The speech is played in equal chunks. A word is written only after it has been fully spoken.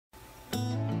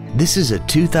This is a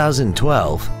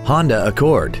 2012 Honda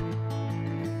Accord.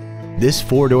 This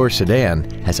four-door sedan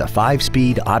has a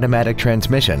 5-speed automatic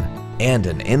transmission and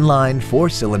an inline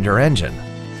 4-cylinder engine.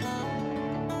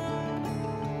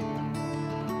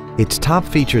 Its top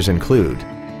features include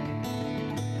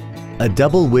a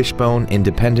double wishbone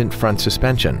independent front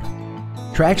suspension,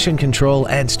 traction control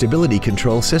and stability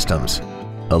control systems,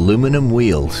 aluminum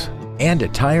wheels, and a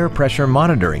tire pressure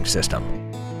monitoring system.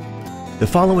 The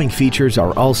following features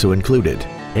are also included: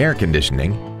 air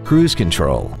conditioning, cruise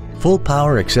control, full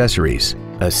power accessories,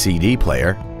 a CD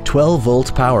player,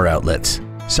 12-volt power outlets,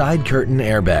 side curtain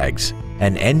airbags,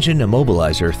 an engine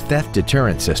immobilizer theft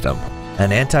deterrent system,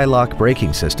 an anti-lock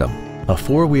braking system, a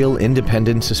 4-wheel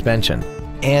independent suspension,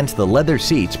 and the leather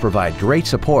seats provide great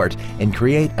support and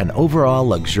create an overall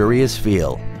luxurious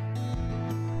feel.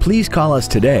 Please call us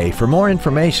today for more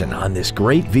information on this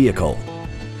great vehicle.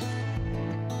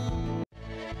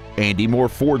 Andy Moore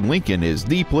Ford Lincoln is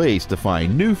the place to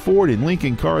find new Ford and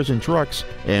Lincoln cars and trucks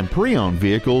and pre-owned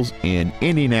vehicles in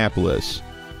Indianapolis.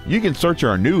 You can search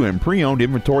our new and pre-owned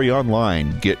inventory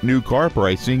online, get new car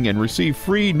pricing, and receive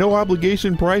free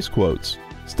no-obligation price quotes.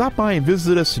 Stop by and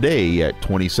visit us today at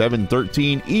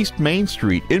 2713 East Main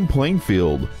Street in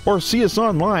Plainfield, or see us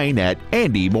online at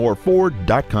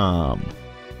andymoreford.com.